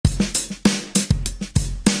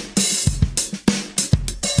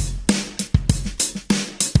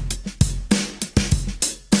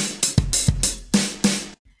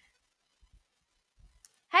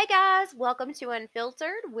guys. Welcome to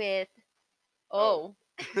Unfiltered with Oh.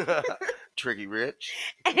 oh Tricky Rich.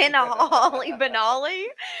 and Holly Benali.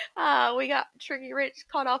 We got Tricky Rich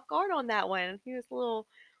caught off guard on that one. He was a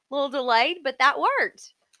little delayed, but that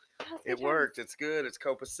worked. That was good It times. worked. It's good. It's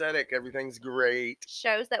copacetic. Everything's great.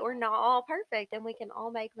 Shows that we're not all perfect and we can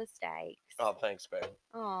all make mistakes. Oh, thanks, babe.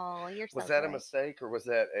 Oh, you're Was so that a great. mistake or was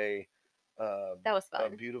that uh, That was a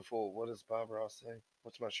fun. beautiful? What does Bob Ross say?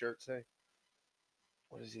 What's my shirt say?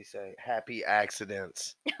 What does he say? Happy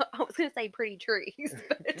accidents. I was gonna say pretty trees,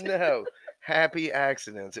 but No, happy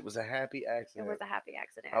accidents. It was a happy it was accident. a happy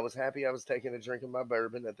accident. I was happy I was taking a drink of my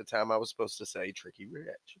bourbon at the time I was supposed to say Tricky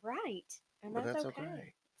Rich, Right. And but that's that's okay.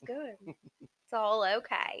 okay. It's good. It's all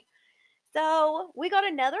okay. So, we got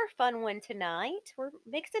another fun one tonight. We're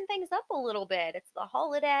mixing things up a little bit. It's the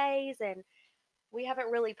holidays and we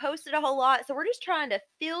haven't really posted a whole lot. So, we're just trying to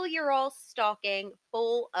fill your all stocking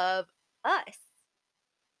full of us.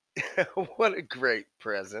 What a great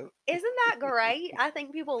present. Isn't that great? I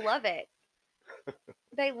think people love it.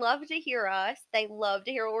 They love to hear us. They love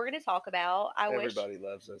to hear what we're going to talk about. I wish Everybody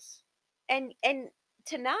loves us. and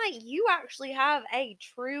tonight you actually have a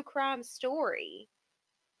true crime story.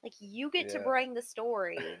 Like you get to Yeah. bring the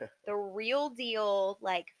story, the real deal,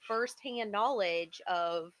 like firsthand knowledge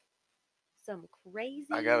of some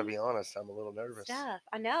I gotta crazy be honest, I'm a little nervous. stuff.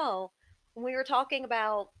 I know. When we were talking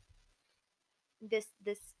about this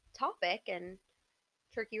topic and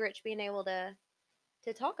Turkey Rich being able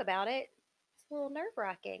to talk about it, it's a little nerve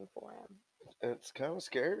wracking for him It's kind of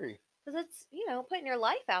scary. because it's putting your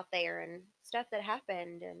life out there and stuff that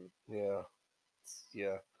happened and Yeah, it's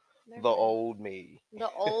yeah. The nerve-wracking. old me. The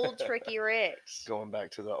old Tricky Rich. Going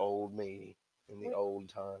back to the old me in the old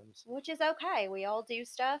times. Which is okay. We all do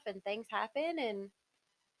stuff and things happen and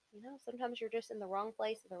sometimes you're just in the wrong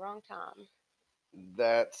place at the wrong time.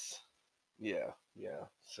 That's, yeah, yeah.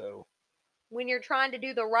 So When you're trying to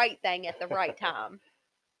do the right thing at the right time,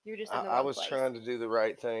 you're just in the I wrong was place. trying to do the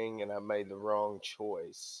right thing and I made the wrong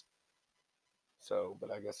choice. So,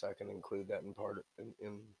 but I guess I can include that in part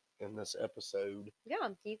in this episode. Yeah,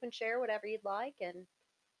 you can share whatever you'd like and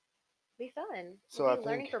be fun. It'll So I be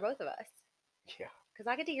learning think, for both of us yeah. because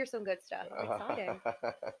I get to hear some good stuff. I'm excited.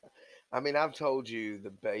 I mean, I've told you the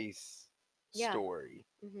base Yeah. story,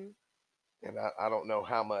 Hmm. and I don't know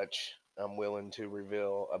how much I'm willing to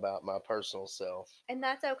reveal about my personal self, And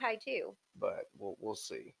that's okay too. but we'll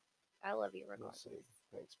see. I love you We'll see. regardless.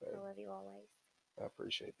 Thanks, I babe. love you always. I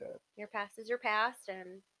appreciate that. Your past is your past,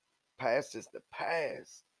 Past is the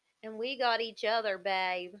past. and we got each other,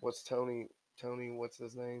 babe. What's Tony? Tony, what's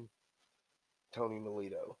his name? Tony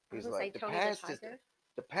Melito. I was He's gonna say like Tony the Tiger.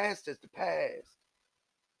 the past is the past.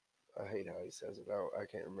 I hate how he says it. I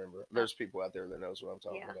can't remember. Oh, There's people out there that knows what I'm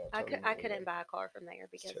talking yeah, about. I Tony could I Melito. couldn't buy a car from there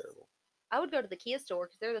It's because terrible. I would go to the Kia store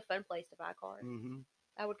because they're the fun place to buy cars. Mm-hmm.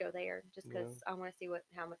 I would go there just because Yeah. I want to see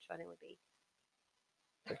how much fun it would be.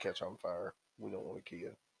 They catch on fire. We don't want a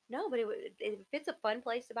Kia. No, but if it's a fun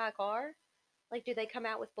place to buy a car, like do they come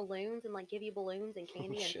out with balloons and like give you balloons and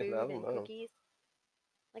candy and Shit, I food don't and know. cookies?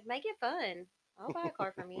 Like make it fun. I'll buy a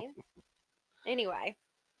car from you. Anyway,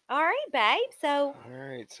 all right, babe. So All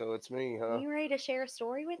right, so it's me, huh? you ready to share a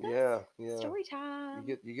story with us? Yeah, yeah. Story time.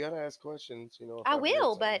 You gotta ask questions, if I I forget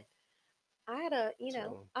will, but something. I had a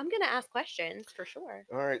So, I'm gonna ask questions for sure.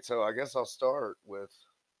 all right. So I guess I'll start with,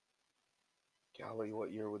 golly,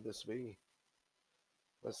 what year would this be?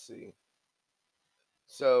 Let's see.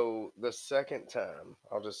 So the second time,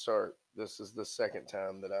 I'll just start. This is the second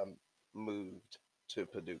time that I moved to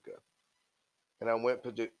Paducah, and I went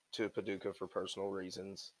to Paducah for personal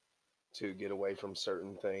reasons to get away from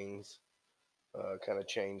certain things, kind of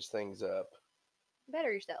change things up,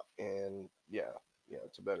 Better yourself. and yeah, yeah,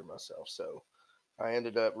 to better myself. So I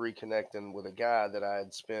ended up reconnecting with a guy that I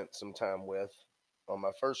had spent some time with on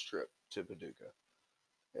my first trip to Paducah.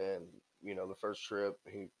 And the first trip,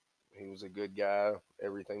 he was a good guy.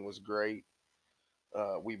 Everything was great.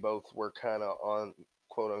 We both were kind of on,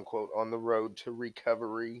 quote unquote, on the road to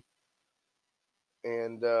recovery,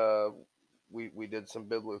 and we did some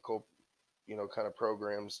biblical, kind of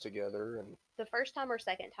programs together. And The first time or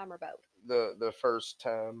second time or both? the first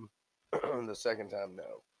time, the second time,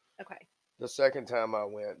 no. Okay. The second time I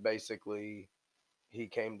went, basically, he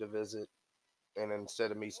came to visit, and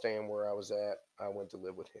instead of me staying where I was at, I went to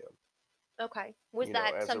live with him. Okay. Was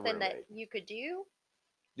that As a something that roommate. you could do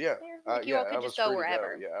Yeah, there? Like you all I could just was go free to go.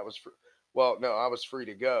 wherever. Yeah, I was free. Well, no, I was free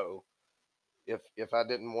to go. If I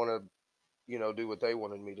didn't want to, do what they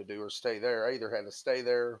wanted me to do or stay there, I either had to stay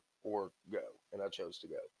there or go, and I chose to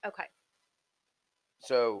go. Okay.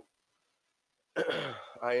 So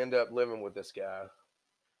I end up living with this guy,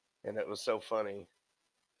 and it was so funny.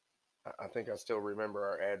 I think I still remember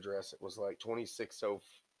our address. It was like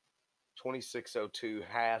 2602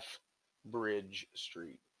 Half Bridge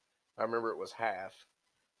Street. I remember it was half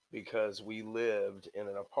because we lived in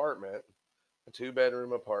an apartment, a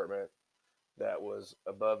two-bedroom apartment that was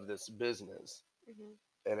above this business, Hmm.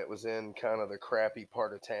 and it was in kind of the crappy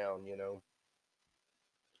part of town, you know.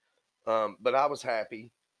 But I was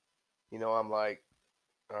happy, you know. I'm like,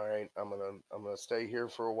 all right, I'm gonna stay here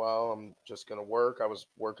for a while. I'm just gonna work. I was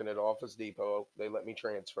working at Office Depot. They let me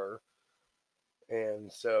transfer,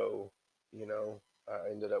 and so, you know, I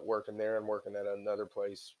ended up working there and working at another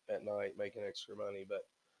place at night, making extra money. But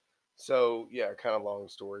so yeah, kind of long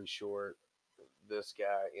story short, this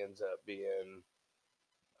guy ends up being,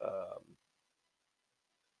 um,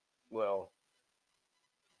 well,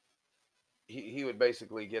 he would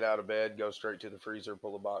basically get out of bed, go straight to the freezer,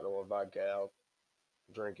 pull a bottle of vodka out,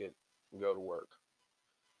 drink it, and go to work,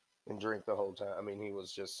 and drink the whole time. I mean, he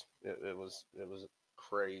was just it was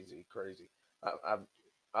crazy, crazy. I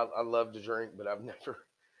I love to drink, but I've never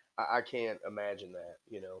I can't imagine that,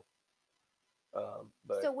 you know.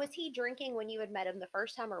 But So was he drinking when you had met him the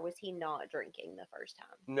first time, or was he not drinking the first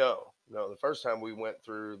time? no, no. The first time we went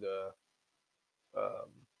through um,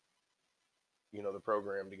 the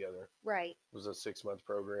program together, Right, it was a 6 month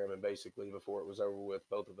program, and basically before it was over with,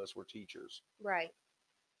 both of us were teachers. right.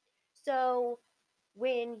 So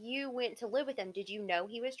when you went to live with him, did you know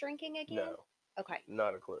he was drinking again? No, Okay,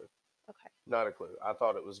 not a clue. okay. Not a clue. I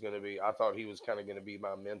thought it was going to be. I thought he was kind of going to be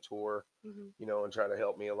my mentor, Hmm. you know, and try to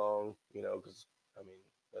help me along, you know, because I mean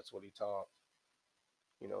that's what he taught,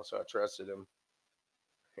 you know. So I trusted him,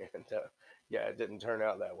 and yeah, it didn't turn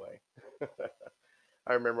out that way.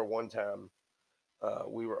 I remember one time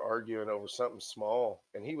we were arguing over something small,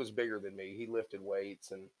 and he was bigger than me. He lifted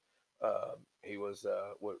weights, and he was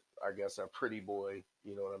what I guess a pretty boy.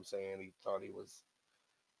 You know what I'm saying? He thought he was.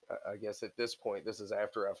 I guess at this point, this is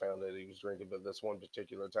after I found that he was drinking, but this one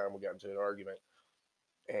particular time we got into an argument,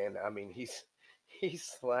 and I mean he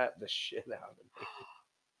slapped the shit out of me.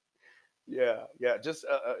 Yeah, yeah, just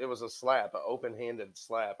it was a slap, an open-handed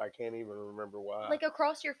slap. I can't even remember why. Like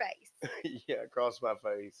across your face. Yeah, across my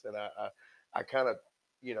face, and I kind of,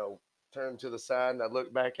 you know, turned to the side and I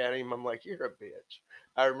looked back at him. I'm like, "You're a bitch."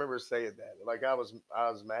 I remember saying that. Like I was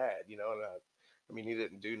mad, you know, and I mean, he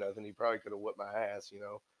didn't do nothing. He probably could have whipped my ass, you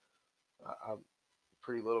know. I'm a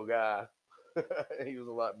pretty little guy. He was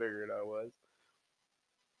a lot bigger than I was.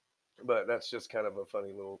 But that's just kind of a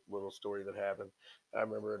funny little story that happened. I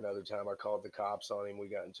remember another time I called the cops on him. We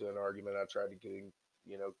got into an argument. I tried to get him,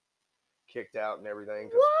 you know, kicked out and everything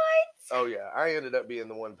because What? oh yeah, I ended up being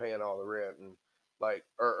the one paying all the rent and like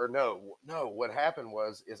or no, what happened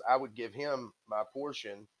was is I would give him my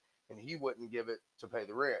portion and he wouldn't give it to pay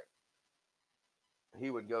the rent. He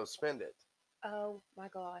would go spend it. Oh my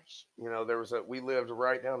gosh. You know, we lived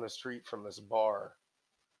right down the street from this bar,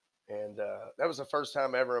 and that was the first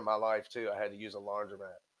time ever in my life too. I had to use a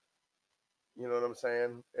laundromat. You know what I'm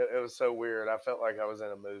saying? It was so weird. I felt like I was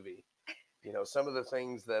in a movie. You know, some of the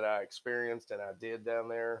things that I experienced and I did down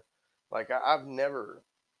there, like I've never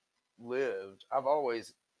lived. I've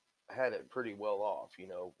always had it pretty well off, you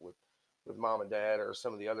know, with mom and dad or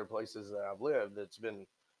some of the other places that I've lived. It's been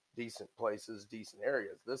decent places, decent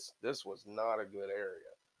areas. This was not a good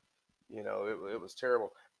area. You know, it was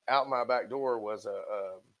terrible. Out my back door was a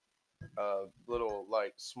little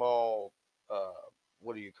like small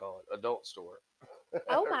what do you call it? Adult store.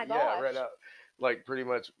 Oh my Yeah, right gosh. out like pretty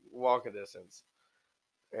much walking distance.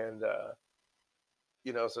 And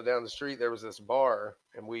you know, so down the street there was this bar,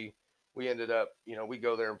 and we ended up, you know, we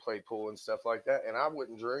go there and play pool and stuff like that. And I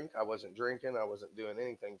wouldn't drink. I wasn't drinking. I wasn't doing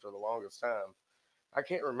anything for the longest time. I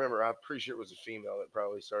can't remember. I'm pretty sure it was a female that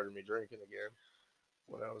probably started me drinking again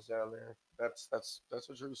when I was down there. That's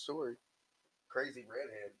a true story. Crazy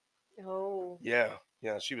redhead. Oh. Yeah,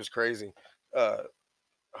 yeah, she was crazy. Uh,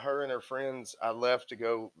 her and her friends. I left to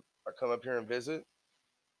go. I come up here and visit,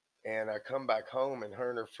 and I come back home, and her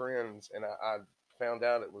and her friends, and I found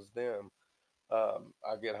out it was them.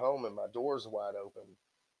 I get home and my door's wide open,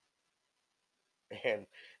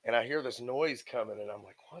 and I hear this noise coming, and I'm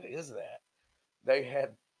like, "What is that?" They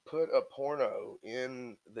had put a porno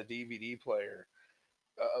in the DVD player.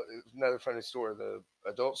 Another funny story: the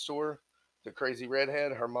adult store, the crazy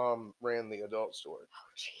redhead, her mom ran the adult store.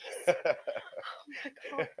 Oh jeez.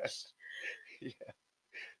 Oh my gosh. Yeah.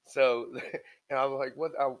 So, and I was like,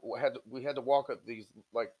 "What?" We had to walk up these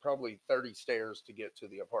like probably 30 stairs to get to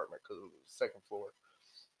the apartment because it was the second floor,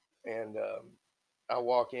 and I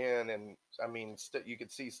walk in, and I mean, you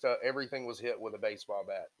could see stuff. Everything was hit with a baseball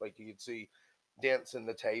bat. Like you could see dents in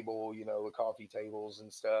the table, you know, the coffee tables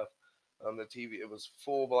and stuff. on the TV. It was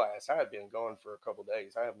full blast. I had been gone for a couple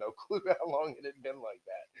days. I have no clue how long it had been like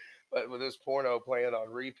that. But with this porno playing on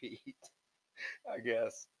repeat, I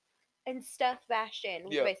guess. And stuffed Bastion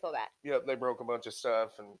with a Yep, baseball bat. yep. They broke a bunch of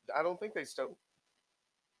stuff, and I don't think they stole.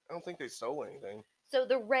 I don't think they stole anything. So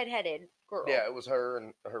the redheaded girl. Yeah, it was her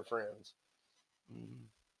and her friends. Mhm.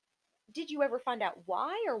 Did you ever find out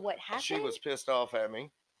why or what She happened? was pissed off at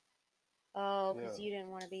me. Oh, Yeah. because you didn't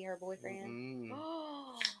want to be her boyfriend. Mm-mm.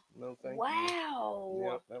 Oh, No, thank you. wow.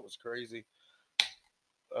 Yep, that was crazy.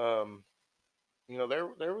 Um,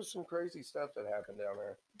 there was some crazy stuff that happened down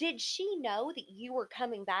there. Did she know that you were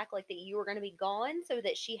coming back, like that you were going to be gone, so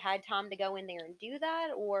that she had time to go in there and do that?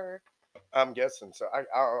 Or, I'm guessing so. I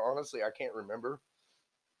honestly I can't remember.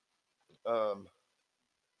 Um,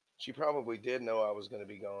 she probably did know I was going to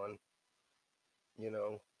be gone. You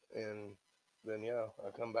know, and then yeah,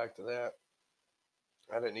 I come back to that.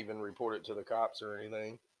 I didn't even report it to the cops or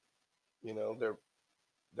anything.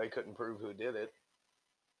 They couldn't prove who did it.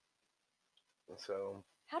 So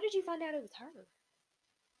how did you find out it was her?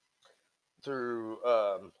 through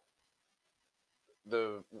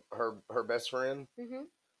the her best friend, Mm-hmm.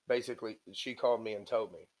 basically she called me and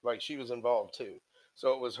told me like she was involved too.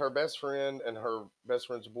 So it was her best friend and her best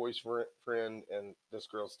friend's boyfriend and this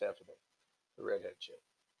girl Stephanie, the redhead chick.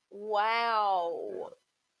 Wow.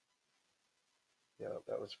 Yeah, yeah,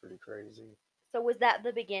 that was pretty crazy. So was that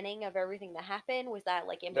the beginning of everything that happened? Was that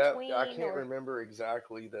like in That I between can't or remember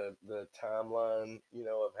exactly the timeline,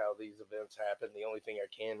 of how these events happened. The only thing I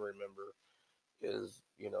can remember is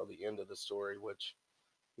the end of the story, which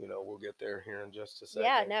we'll get there here in just a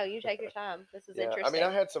yeah, second. no, you take your time. This is Yeah, I mean, I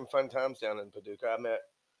interesting. had some fun times down in Paducah. I met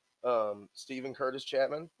Stephen Curtis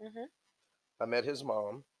Chapman. Mm-hmm. I met his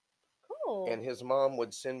mom, Cool. and his mom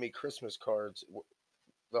would send me Christmas cards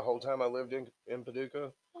the whole time I lived in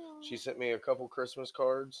Paducah. She Oh, sent me a couple Christmas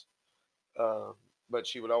cards, uh, but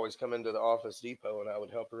she would always come into the Office Depot, and I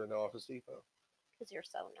would help her in the Office Depot. because you're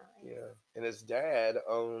so nice. Yeah, and his dad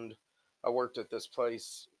owned. I worked at this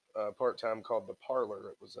place part time called the Parlor.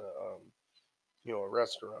 It was a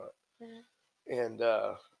restaurant, Mhm. and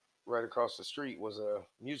right across the street was a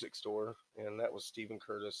music store, and that was Stephen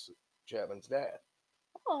Curtis Chapman's dad.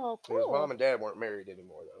 Oh, And his mom cool. and dad weren't married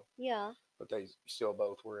anymore though, Yeah. but they still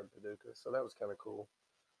both were in Paducah, so that was kind of cool.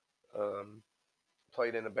 Um,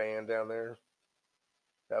 Played in a band down there.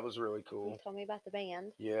 That was really You cool. told me about the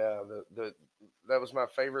band. Yeah, the that was my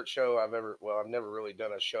favorite show I've ever. Well, I've never really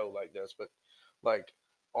done a show like this, but like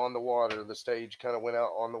on the water, the stage kind of went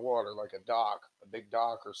out on the water like a dock, a big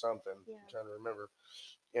dock or something. I'm Yeah. trying to remember.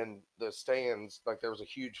 And the stands, like there was a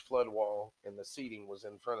huge flood wall, and the seating was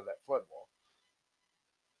in front of that flood wall.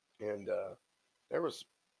 And there was,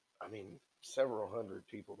 I mean, several hundred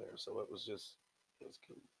people there, so it was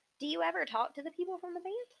cool. Do you ever talk to the people from the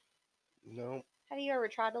band? No, Have you ever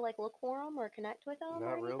tried to like look for them or connect with them or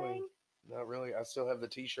not really, anything? not really. I still have the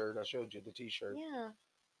T-shirt. I showed you the T-shirt. Yeah.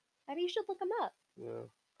 Maybe you should look them up. Yeah,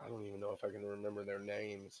 I don't even know if I can remember their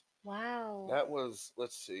names. Wow. That was,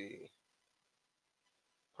 let's see,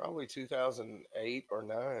 probably 2008 or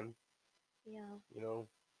 9, Yeah. you know,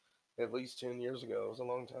 at least 10 years ago. It was a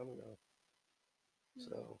long time ago. Hmm.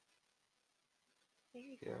 So,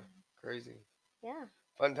 Very yeah, fun. crazy. Yeah.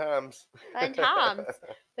 Fun times. Fun times.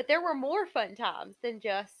 But there were more fun times than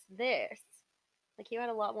just this. Like you had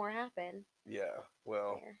a lot more happen Yeah,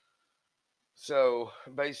 well, there. so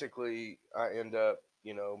basically, I end up,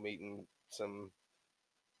 meeting some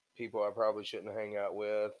people I probably shouldn't hang out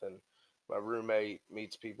with, and my roommate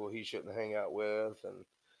meets people he shouldn't hang out with, and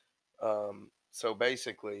so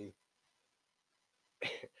basically,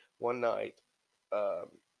 one night, um,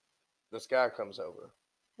 this guy comes over.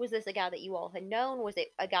 Was this a guy that you all had known? Was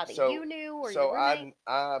it a guy that So you knew or your so roommate?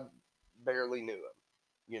 I barely knew him.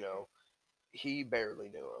 You Okay. know, he barely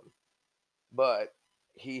knew him, but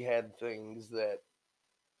he had things that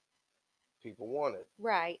people wanted.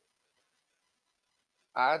 Right.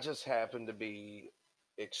 I just happened to be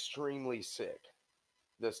extremely sick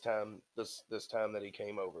this time that he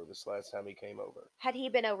came over, this last time he came over. Had he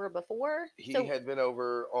been over before? He So, had been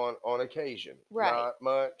over on occasion, right. not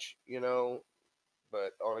much,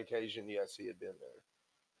 but on occasion, yes, he had been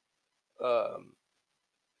there.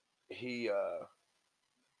 He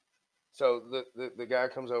So the guy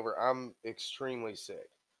comes over. I'm extremely sick.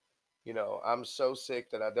 I'm so sick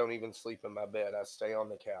that I don't even sleep in my bed. I stay on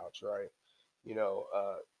the couch, right? You know,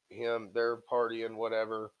 uh, they're partying,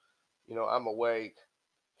 whatever. I'm awake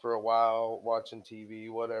for a while, watching TV,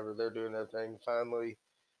 whatever. They're doing their thing. Finally,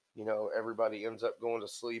 everybody ends up going to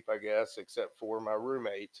sleep, I guess, except for my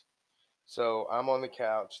roommate. So I'm on the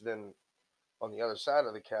couch. Then On the other side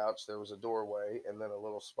of the couch, there was a doorway and then a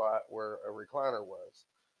little spot where a recliner was.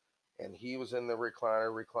 And he was in the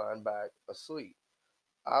recliner, reclined back, asleep.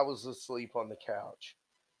 I was asleep on the couch.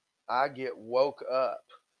 I get woke up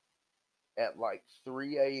at like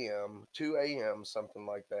 3 a.m., 2 a.m., something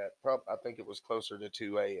like that. I think it was closer to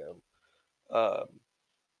 2 a.m.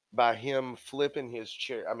 By him flipping his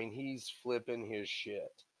chair. I mean, he's flipping his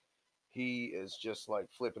shit. He is just like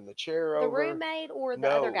flipping the chair The over. roommate or the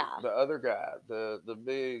other No, guy? the other guy, the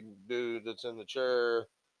big dude that's in the chair,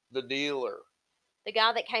 the dealer. The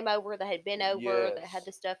guy that came over, that had been over, that had Yes,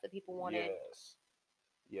 the stuff that people wanted. yes,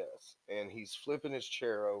 yes. And he's flipping his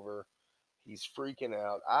chair over. He's freaking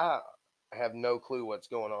out. I have no clue what's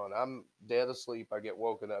going on. I'm dead asleep. I get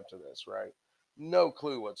woken up to this, right? No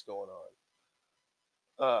clue what's going on.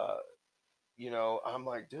 I'm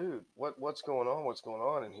like, dude, what's going on? What's going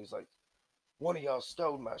on? And he's like, one of y'all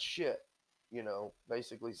stole my shit.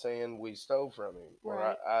 Basically saying we stole from him, or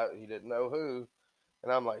Right. he didn't know who.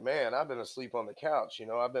 And I'm like, man, I've been asleep on the couch.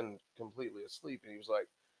 I've been completely asleep. And he was like,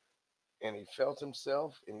 and he felt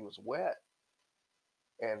himself, and he was wet,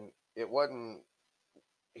 and it wasn't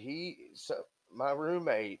he. So my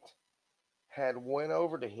roommate had went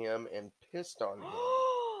over to him and pissed on him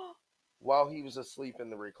while he was asleep in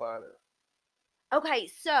the recliner. Okay,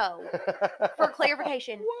 so for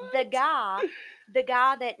clarification, the What? guy, the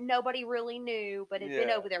guy that nobody really knew but had been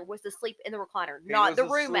Yeah. over there, was asleep in the recliner, He not was the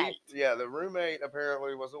asleep. roommate. Yeah, the roommate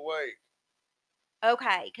apparently was awake.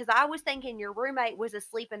 Okay, because I was thinking your roommate was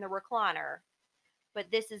asleep in the recliner,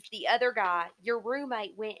 but this is the other guy. Your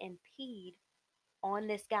roommate went and peed on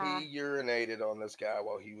this guy. He urinated on this guy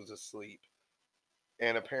while he was asleep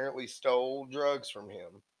and apparently stole drugs from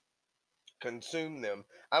him, consumed them.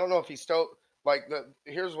 I don't know if he stole, like,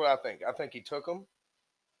 here's what I think. I think he took them,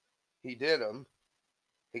 he did them,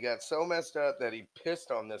 he got so messed up that he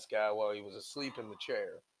pissed on this guy while he was asleep in the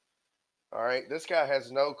chair. All right, this guy has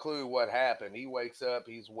no clue what happened. He wakes up,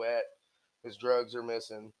 he's wet, his drugs are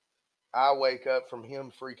missing. I wake up from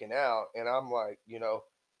him freaking out, and I'm like,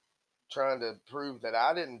 trying to prove that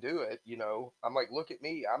I didn't do it. I'm like, look at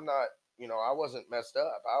me. I'm not, I wasn't messed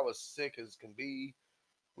up. I was sick as can be.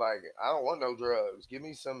 Like, I don't want no drugs. Give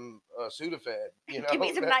me some Sudafed, Give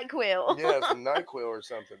me some NyQuil. yeah, some NyQuil or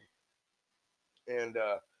something. And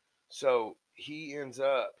so he ends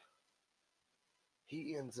up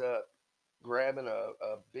grabbing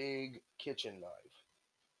a big kitchen knife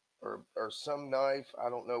or some knife. I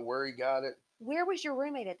don't know where he got it. Where was your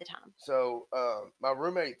roommate at the time? So my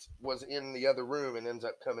roommate was in the other room and ends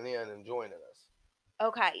up coming in and joining us.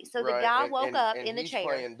 Okay, so the Right, guy and woke and up and in the he's chair.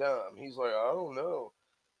 playing dumb. He's like, I don't know,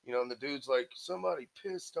 and the dude's like, somebody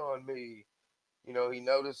pissed on me. He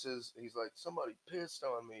notices. He's like, somebody pissed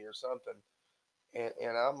on me or something,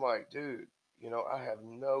 and I'm like, dude, I have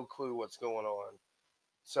no clue what's going on.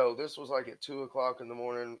 So this was like at 2 o'clock in the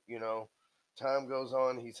morning. Time goes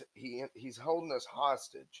on. He's holding us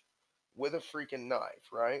hostage with a freaking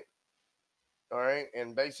knife, right? All right,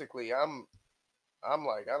 and basically, I'm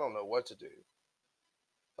like, I don't know what to do.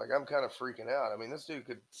 Like, I'm kind of freaking out. I mean, this dude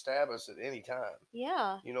could stab us at any time.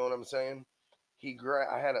 Yeah. You know what I'm saying?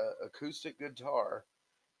 I had a acoustic guitar,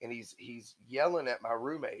 and he's yelling at my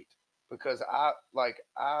roommate because I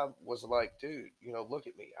was like, dude, look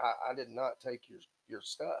at me. I did not take your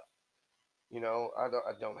stuff. I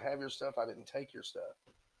don't have your stuff. I didn't take your stuff.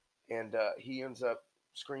 And he ends up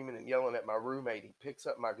screaming and yelling at my roommate. He picks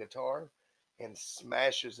up my guitar and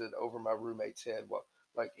smashes it over my roommate's head. Well,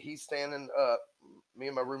 like, he's standing up. Me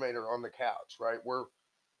and my roommate are on the couch, right? We're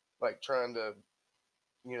like trying to,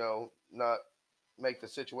 not make the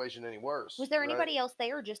situation any Was worse, there right? anybody else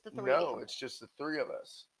there, or just the three of No, you? it's just the three of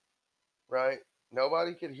us, right?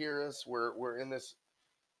 Nobody could hear us. We're in this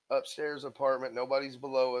upstairs apartment. Nobody's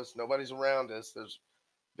below us. Nobody's around us. There's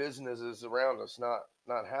businesses around us,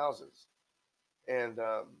 not houses. And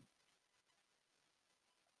I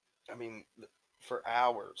mean, for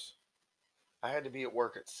hours, I had to be at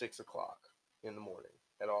work at 6 o'clock in the morning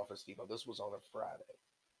at Office Depot. This was on a Friday.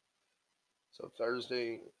 So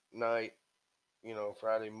Thursday night,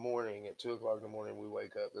 Friday morning at 2 o'clock in the morning, we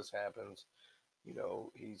wake up. This happens.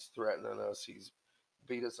 He's threatening us. He's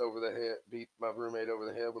beat us over the head, beat my roommate over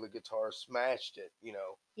the head with a guitar, smashed it.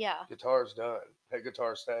 Yeah. Guitar's done. That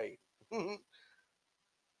guitar stayed.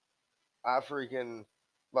 I freaking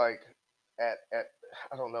like at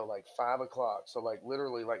I don't know, like 5 o'clock. So like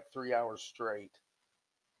literally like 3 hours straight.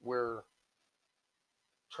 We're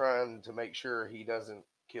trying to make sure he doesn't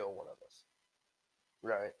kill one of us.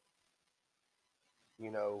 Right.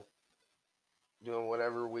 You know, doing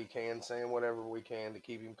whatever we can, saying whatever we can to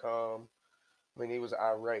keep him calm. I mean, he was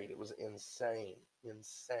irate. It was insane.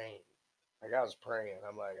 Insane. Like I was praying.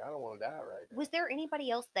 I'm like, I don't want to die right Was there anybody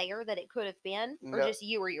else there that it could have been, or now. No, just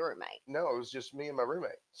you or your roommate? no, it was just me and my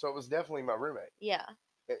roommate. So it was definitely my roommate. Yeah.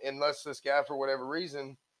 Unless this guy, for whatever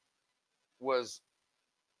reason, was.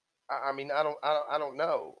 I mean, I don't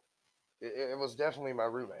know. It was definitely my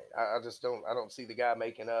roommate. I just don't. I don't see the guy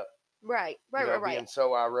making up. Right. You Right. know, Right. Right. being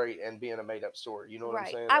so irate and being a made up story. You know what I'm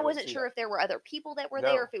Right. saying? I I don't wasn't see sure that. if there were other people that were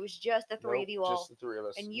there, No, if it was just the three of nope, you just all, the three of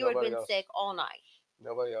us. and you had Nobody been else. sick all night.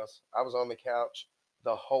 Nobody else. I was on the couch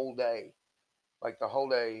the whole day, like the whole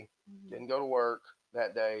day. Mhm. Didn't go to work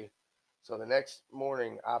that day. So the next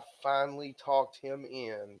morning, I finally talked him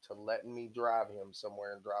in to letting me drive him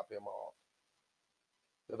somewhere and drop him off.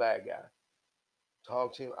 The bad guy.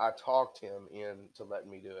 Talked him. I talked him in to letting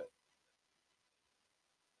me do it.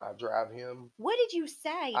 I drive him. What did you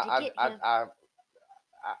say to I get I him? I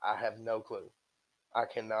I have no clue. I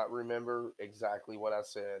cannot remember exactly what I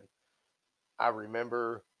said. I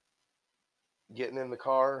remember getting in the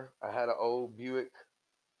car. I had an old Buick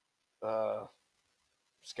uh,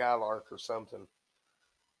 Skylark or something,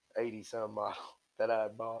 80 some model that I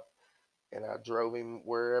had bought, and I drove him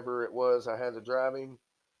wherever it was I had to drive him.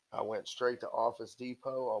 I went straight to Office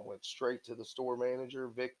Depot. I went straight to the store manager,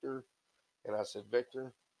 Victor, and I said,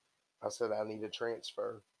 Victor, I said, I need a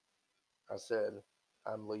transfer. I said,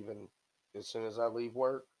 I'm leaving. As soon as I leave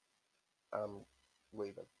work, I'm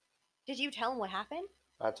leaving. Did you tell him what happened?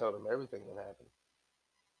 I told him everything that happened.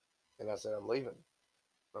 And I said, I'm leaving.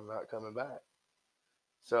 I'm not coming back.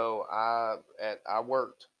 So I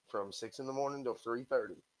worked from 6 in the morning till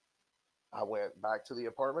 3:30. I went back to the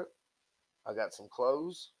apartment. I got some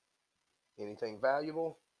clothes, anything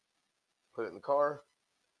valuable, put it in the car,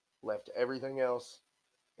 left everything else,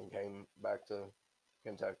 and came back to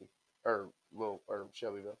Kentucky or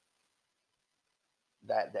Shelbyville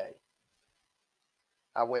that day.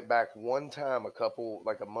 I went back one time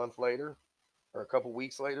like a month later or a couple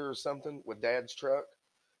weeks later or something with Dad's truck,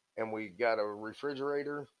 and we got a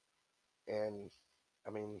refrigerator and I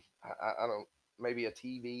mean I don't maybe a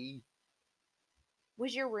TV.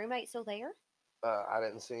 Was your roommate still there? I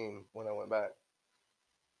didn't see him when I went back,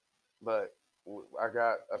 but I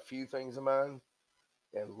got a few things of mine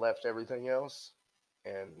and left everything else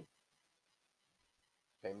and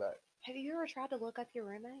came back. Have you ever tried to look up your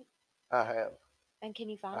roommate? I have. And can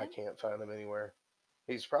you find I him? can't find him anywhere.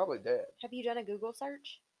 He's probably dead. Have you done a Google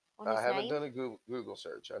search on I his haven't name? done a Google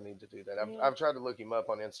search. I need to do that. Yeah. I've tried to look him up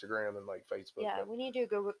on Instagram and like Facebook, Yeah, but we need to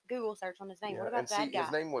do a Google search on his name. yeah. What about And the bad see, his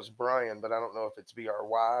guy? name was Brian, but I don't know if it's BRY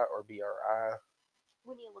or BRI.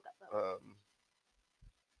 We need to look up both.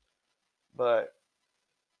 But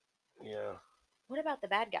yeah. What about the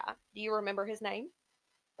bad guy? Do you remember his name?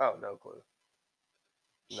 Oh, no clue.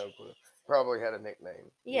 No clue. Jeez. Probably had a nickname.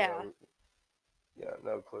 You Yeah. know. Yeah,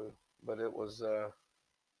 no clue. But it was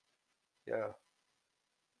yeah,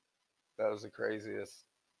 that was the craziest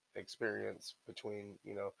experience between,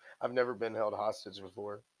 I've never been held hostage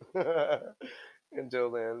before.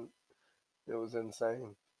 Until then, it was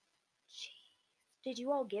insane. Jeez. Did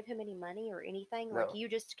you all give him any money or anything? Like No. you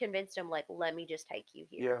just convinced him, like, let me just take you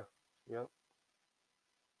here. Yeah. Yep.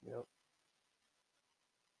 Yep.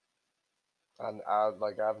 I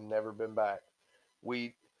like I've never been back.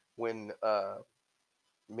 We when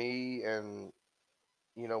me and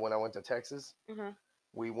when I went to Texas, Mhm.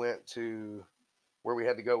 we went to where we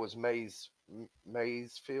had to go was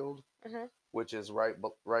Maysfield, Mhm. which is right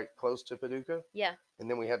close to Paducah. Yeah. And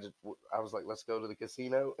then we had to. I was like, let's go to the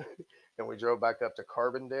casino, and we drove back up to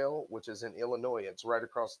Carbondale, which is in Illinois. It's right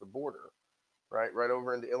across the border, right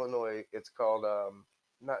over into Illinois. It's called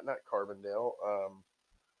not Carbondale,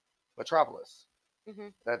 Metropolis.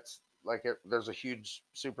 Mhm. That's like there's a huge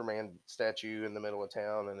Superman statue in the middle of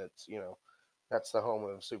town, and it's that's the home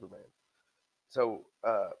of Superman. So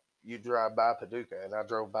you drive by Paducah, and I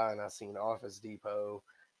drove by and I seen Office Depot,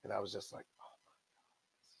 and I was just like, oh,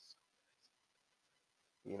 this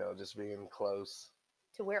is just being close.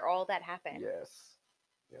 To where all that happened. Yes.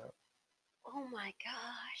 Yeah. Oh my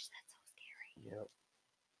gosh, that's so scary. Yeah.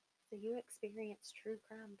 So you experienced true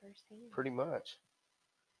crime firsthand. Pretty much.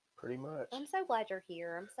 Pretty much. I'm so glad you're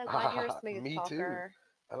here. I'm so glad you're a smooth Me too. talker.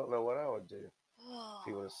 I don't know what I would do if he Oh,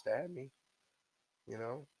 would have stabbed me. You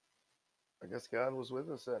know. I guess God was with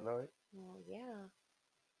us that night. well, yeah,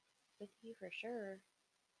 with you for sure.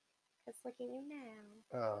 Cause look at you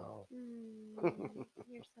now. Oh.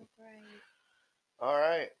 You're so bright. All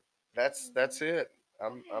right. That's it.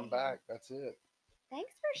 I'm Dang. back. That's it.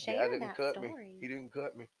 Thanks for Dad sharing didn't that cut me. story. He didn't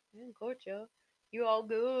cut me. Gotcha. You all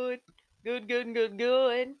good? Good, good, good,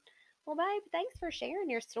 good. Well, babe, thanks for sharing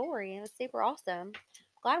your story. It was super awesome.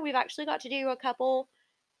 Glad we've actually got to do a couple,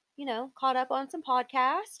 caught up on some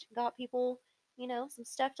podcasts, got people, some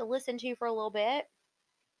stuff to listen to for a little bit.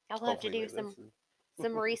 I'll have to Hopefully do they some listen.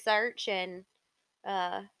 some research and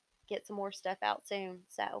uh, get some more stuff out soon.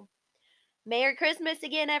 So, Merry Christmas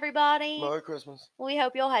again, everybody. Merry Christmas. We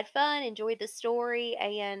hope you all had fun, enjoyed the story,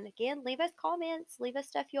 and again, leave us comments, leave us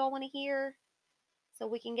stuff you all want to hear, so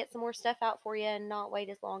we can get some more stuff out for you and not wait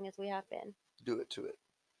as long as we have been. Do it to it.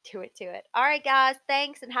 Do it to it. All right, guys.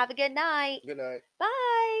 Thanks and have a good night. Good night. Bye.